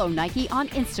 Follow Nike on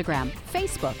Instagram,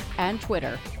 Facebook, and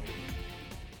Twitter.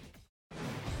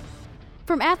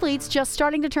 From athletes just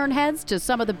starting to turn heads to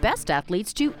some of the best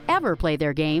athletes to ever play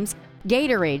their games,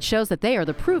 Gatorade shows that they are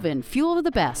the proven fuel of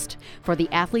the best. For the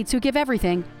athletes who give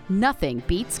everything, nothing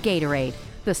beats Gatorade,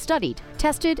 the studied,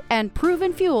 tested, and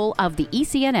proven fuel of the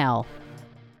ECNL.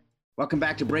 Welcome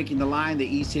back to Breaking the Line,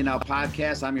 the ECNL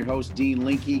podcast. I'm your host, Dean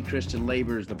Linke. Christian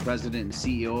Laeber is the president and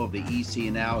CEO of the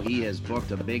ECNL. He has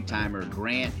booked a big-timer,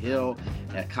 Grant Hill,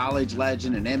 a college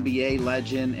legend, an NBA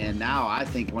legend, and now I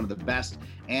think one of the best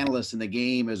analysts in the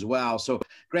game as well. So,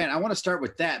 Grant, I want to start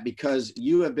with that because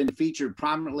you have been featured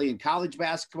prominently in college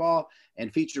basketball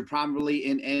and featured prominently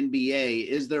in NBA.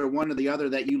 Is there one or the other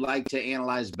that you like to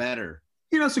analyze better?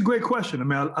 It's a great question. I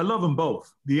mean, I love them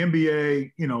both. The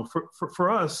NBA, for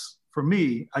us, for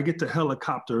me, I get to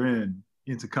helicopter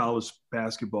into college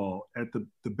basketball at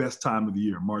the best time of the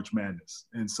year, March Madness.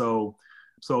 And so,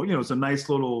 it's a nice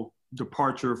little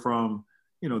departure from,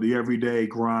 the everyday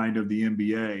grind of the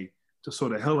NBA to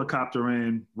sort of helicopter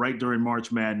in right during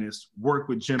March Madness, work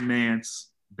with Jim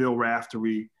Nance, Bill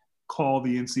Raftery, call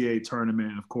the NCAA tournament,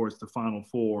 and of course, the Final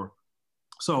Four.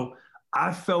 So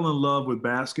I fell in love with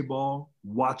basketball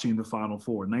watching the Final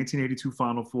Four, 1982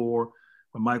 Final Four,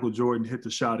 when Michael Jordan hit the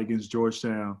shot against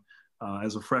Georgetown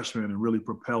as a freshman and really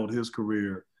propelled his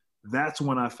career. That's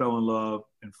when I fell in love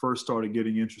and first started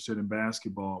getting interested in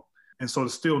basketball. And so to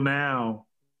still now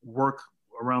work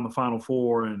around the Final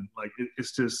Four and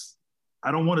it's just,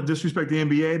 I don't want to disrespect the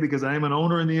NBA because I am an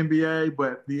owner in the NBA,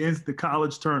 but the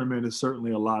college tournament is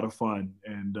certainly a lot of fun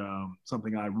and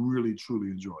something I really,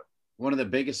 truly enjoy. One of the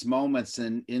biggest moments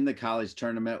in the college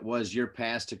tournament was your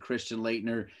pass to Christian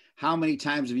Laettner. How many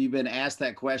times have you been asked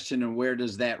that question, and where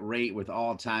does that rate with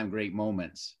all-time great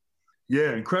moments?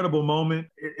 Yeah, incredible moment.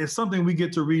 It's something we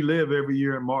get to relive every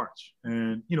year in March.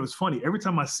 And, it's funny. Every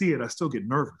time I see it, I still get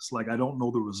nervous. Like, I don't know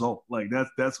the result. Like,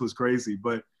 that's what's crazy.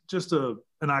 But just an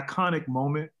iconic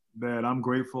moment that I'm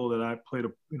grateful that I played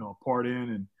a part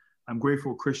in. And I'm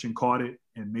grateful Christian caught it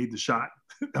and made the shot.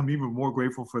 I'm even more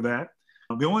grateful for that.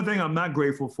 The only thing I'm not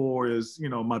grateful for is,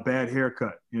 my bad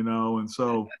haircut, and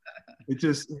so it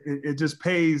just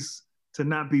pays to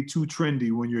not be too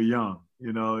trendy when you're young.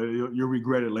 You'll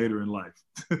regret it later in life.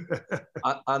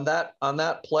 on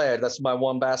that play, that's my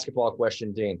one basketball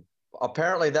question, Dean.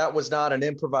 Apparently that was not an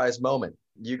improvised moment.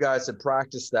 You guys had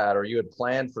practiced that or you had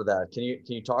planned for that. Can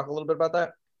you talk a little bit about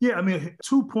that? Yeah, I mean,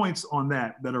 2 points on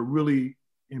that are really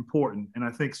important and I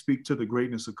think speak to the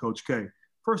greatness of Coach K.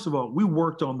 First of all, we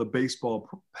worked on the baseball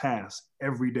pass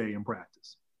every day in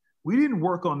practice. We didn't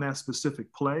work on that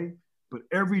specific play, but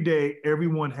every day,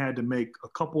 everyone had to make a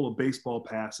couple of baseball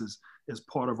passes as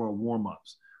part of our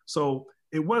warm-ups. So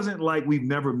it wasn't like we've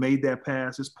never made that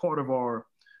pass. It's part of our,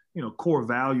 core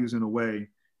values in a way.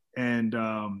 And,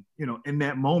 in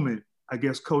that moment, I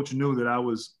guess Coach knew that I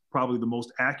was probably the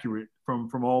most accurate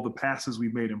from all the passes we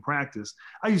made in practice.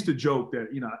 I used to joke that,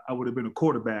 I would have been a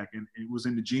quarterback and it was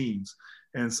in the genes.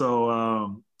 And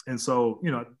so,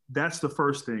 that's the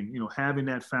first thing, having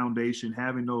that foundation,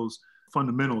 having those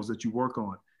fundamentals that you work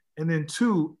on. And then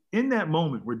 2, in that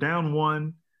moment, we're down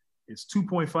 1, it's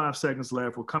 2.5 seconds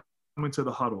left. We're coming to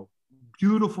the huddle.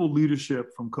 Beautiful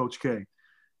leadership from Coach K.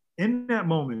 In that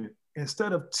moment,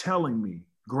 instead of telling me,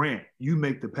 Grant, you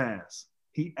make the pass,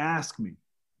 he asked me,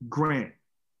 Grant,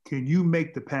 can you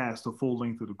make the pass the full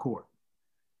length of the court?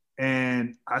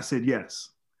 And I said, yes.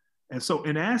 And so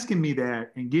in asking me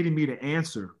that and getting me to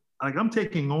answer, I'm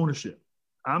taking ownership.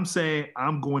 I'm saying,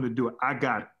 I'm going to do it. I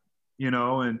got it,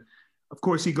 and of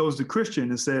course he goes to Christian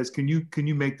and says, can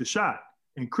you make the shot?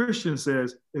 And Christian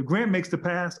says, if Grant makes the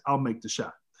pass, I'll make the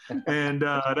shot. And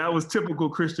that was typical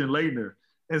Christian Laettner.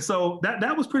 And so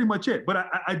that was pretty much it. But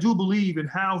I do believe in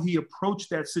how he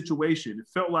approached that situation. It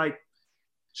felt like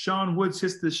Sean Woods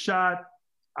hits this shot.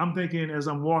 I'm thinking as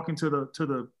I'm walking to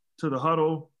the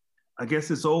huddle, I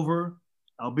guess it's over.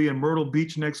 I'll be in Myrtle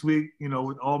Beach next week,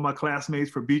 with all my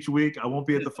classmates for Beach Week. I won't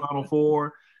be at the Final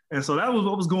Four. And so that was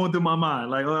what was going through my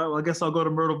mind. Like, oh, I guess I'll go to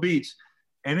Myrtle Beach.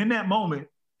 And in that moment,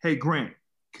 hey, Grant,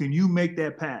 can you make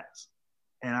that pass?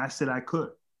 And I said I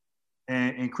could.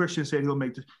 And Christian said he'll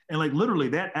make this. And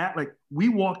literally we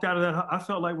walked out of that, I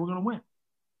felt like we're going to win.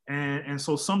 And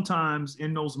so sometimes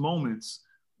in those moments,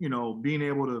 being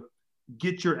able to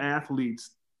get your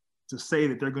athletes to say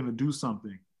that they're going to do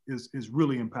something is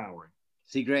really empowering.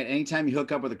 See, Grant, anytime you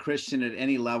hook up with a Christian at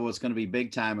any level, it's going to be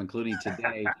big time, including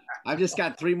today. I've just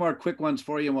got 3 more quick ones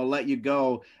for you, and we'll let you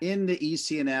go. In the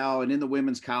ECNL and in the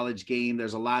women's college game,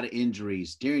 there's a lot of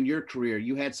injuries. During your career,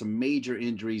 you had some major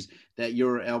injuries that you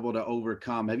were able to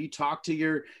overcome. Have you talked to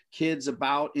your kids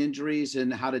about injuries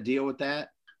and how to deal with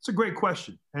that? It's a great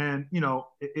question. And,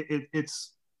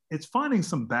 it's finding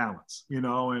some balance,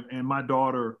 and my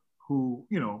daughter who,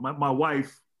 my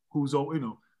wife who's,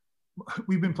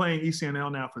 we've been playing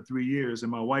ECNL now for 3 years,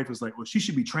 and my wife is like, well, she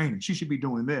should be training. She should be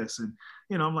doing this. And,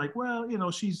 I'm like,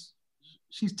 well, she's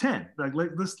 10. Like,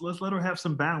 let's let her have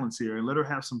some balance here and let her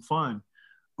have some fun.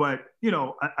 But,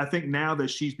 I think now that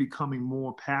she's becoming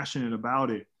more passionate about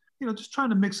it, just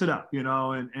trying to mix it up,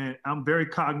 and I'm very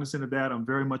cognizant of that. I'm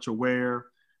very much aware.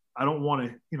 I don't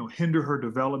want to, hinder her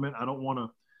development. I don't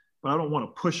want to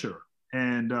push her.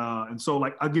 And so,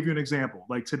 like, I'll give you an example.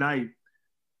 Like tonight,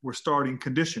 we're starting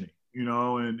conditioning,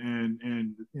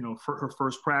 and for her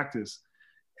first practice.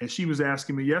 And she was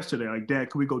asking me yesterday, like, Dad,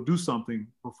 can we go do something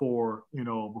before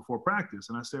practice?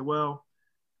 And I said,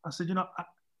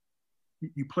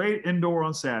 you played indoor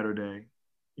on Saturday.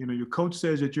 Your coach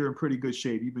says that you're in pretty good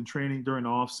shape. You've been training during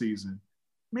the off season.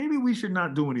 Maybe we should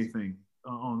not do anything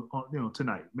on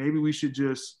tonight. Maybe we should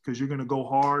because you're going to go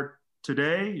hard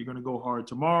today. You're going to go hard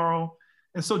tomorrow.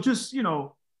 And so just,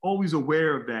 always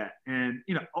aware of that. And,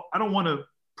 I don't want to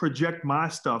project my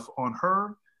stuff on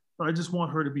her, but I just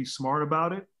want her to be smart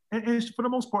about it. And for the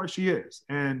most part, she is.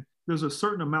 And there's a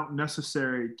certain amount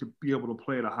necessary to be able to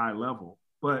play at a high level.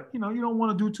 But, you don't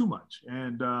want to do too much.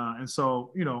 And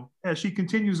so, as she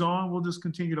continues on, we'll just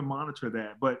continue to monitor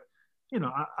that. But,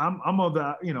 I'm of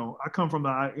the, I come from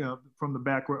the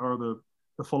background or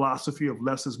the philosophy of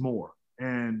less is more.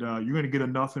 And you're going to get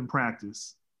enough in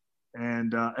practice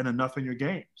and enough in your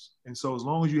games. And so as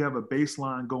long as you have a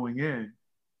baseline going in,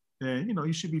 then,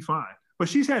 you should be fine. But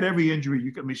she's had every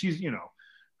injury. She's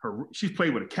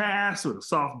played with a cast, with a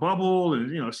soft bubble,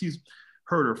 and, she's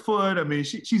hurt her foot. I mean,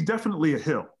 she's definitely a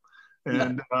hill.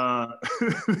 And and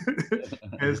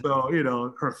so,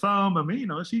 her thumb, I mean,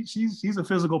 she's a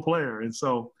physical player. And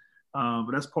so,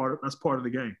 but that's part of the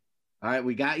game. All right,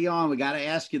 we got you on. We got to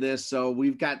ask you this. So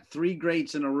we've got three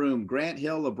greats in a room: Grant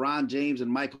Hill, LeBron James, and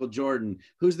Michael Jordan.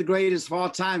 Who's the greatest of all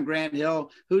time, Grant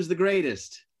Hill? Who's the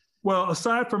greatest? Well,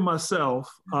 aside from myself,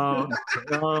 I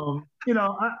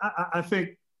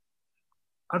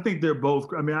think they're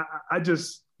both. I mean, I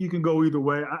just, you can go either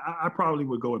way. I probably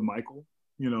would go with Michael,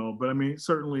 but I mean,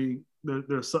 certainly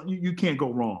there's something you can't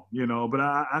go wrong, but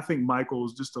I think Michael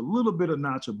is just a little bit a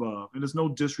notch above, and there's no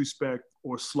disrespect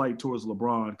or slight towards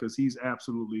LeBron because he's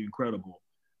absolutely incredible.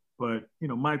 But,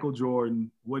 Michael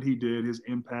Jordan, what he did, his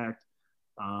impact,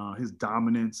 his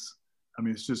dominance, I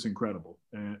mean, it's just incredible.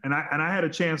 And I had a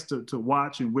chance to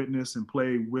watch and witness and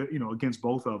play with, against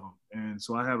both of them. And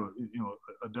so I have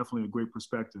definitely a great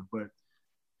perspective, but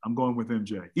I'm going with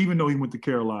MJ. Even though he went to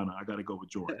Carolina, I got to go with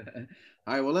Jordan.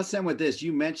 All right, well, let's end with this.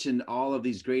 You mentioned all of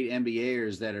these great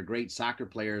NBAers that are great soccer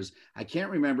players. I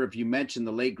can't remember if you mentioned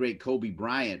the late, great Kobe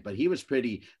Bryant, but he was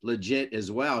pretty legit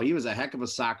as well. He was a heck of a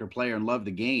soccer player and loved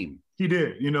the game. He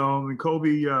did.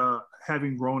 Kobe,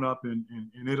 having grown up in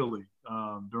Italy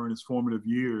during his formative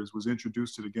years, was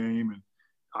introduced to the game, and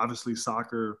obviously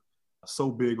soccer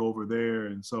so big over there.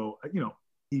 And so,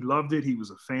 he loved it. He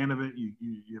was a fan of it.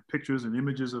 You have pictures and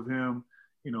images of him,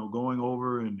 going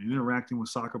over and interacting with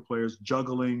soccer players,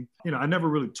 juggling. I never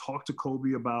really talked to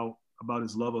Kobe about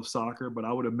his love of soccer, but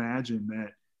I would imagine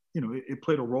that, it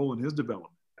played a role in his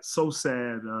development. So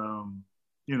sad, about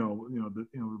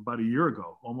a year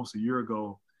ago, almost a year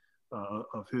ago,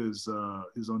 of his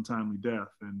untimely death.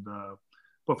 And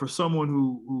but for someone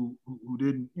who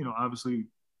didn't, obviously,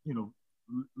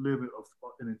 live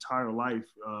an entire life,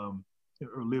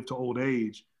 or live to old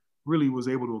age, really was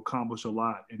able to accomplish a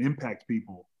lot and impact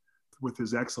people with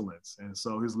his excellence. And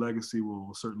so his legacy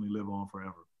will certainly live on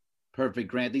forever.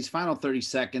 Perfect, Grant. These final 30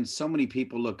 seconds, so many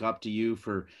people look up to you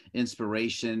for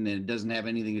inspiration, and it doesn't have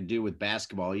anything to do with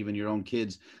basketball. Even your own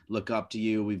kids look up to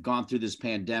you. We've gone through this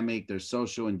pandemic. There's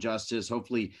social injustice.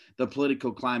 Hopefully the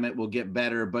political climate will get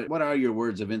better. But what are your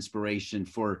words of inspiration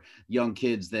for young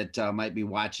kids that might be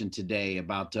watching today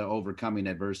about overcoming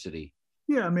adversity?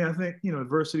 Yeah, I mean, I think,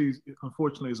 adversity,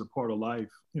 unfortunately, is a part of life.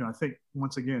 I think,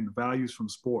 once again, the values from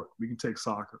sport. We can take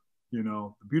soccer.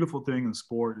 The beautiful thing in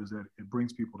sport is that it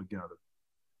brings people together.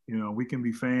 We can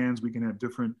be fans. We can have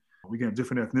different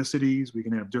ethnicities. We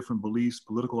can have different beliefs,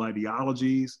 political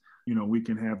ideologies. We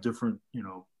can have different,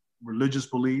 religious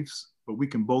beliefs, but we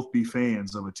can both be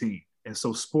fans of a team. And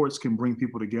so sports can bring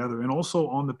people together, and also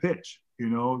on the pitch,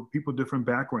 people, different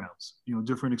backgrounds,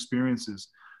 different experiences.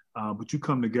 But you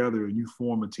come together and you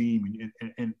form a team,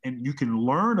 and you can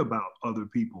learn about other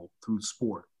people through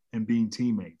sport and being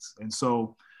teammates. And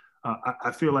so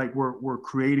I feel like we're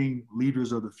creating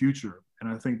leaders of the future. And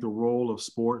I think the role of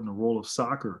sport and the role of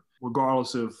soccer,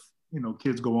 regardless if,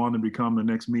 kids go on to become the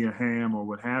next Mia Hamm or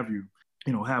what have you,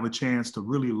 have a chance to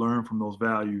really learn from those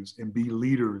values and be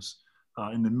leaders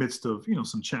in the midst of,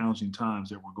 some challenging times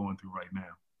that we're going through right now.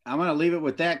 I'm going to leave it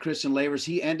with that, Christian Lavers.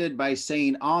 He ended by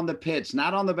saying on the pitch,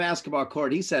 not on the basketball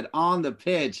court. He said on the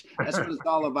pitch. That's what it's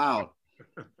all about.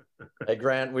 Hey,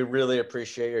 Grant, we really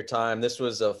appreciate your time. This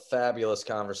was a fabulous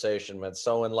conversation, man.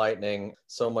 So enlightening,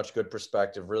 so much good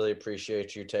perspective. Really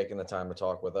appreciate you taking the time to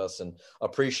talk with us, and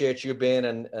appreciate you being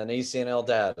an ECNL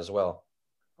dad as well.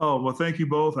 Oh, well, thank you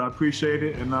both. I appreciate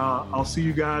it. And I'll see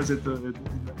you guys in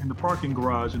the parking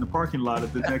garage, in the parking lot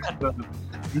at the next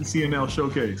ECNL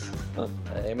showcase.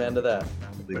 Amen to that.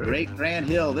 The great Grant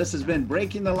Hill. This has been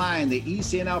Breaking the Line, the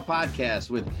ECNL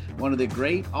podcast with one of the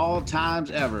great all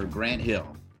times ever, Grant Hill.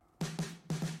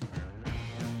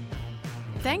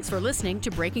 Thanks for listening to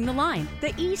Breaking the Line,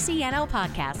 the ECNL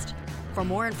podcast. For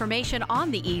more information on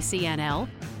the ECNL,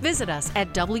 visit us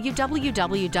at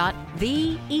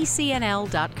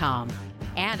www.theecnl.com.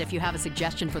 And if you have a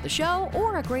suggestion for the show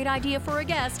or a great idea for a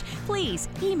guest, please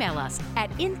email us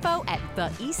at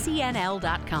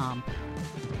info@theecnl.com.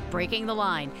 Breaking the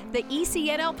Line, the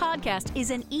ECNL podcast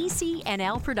is an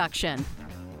ECNL production.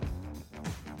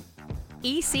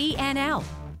 ECNL,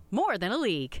 more than a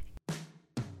league.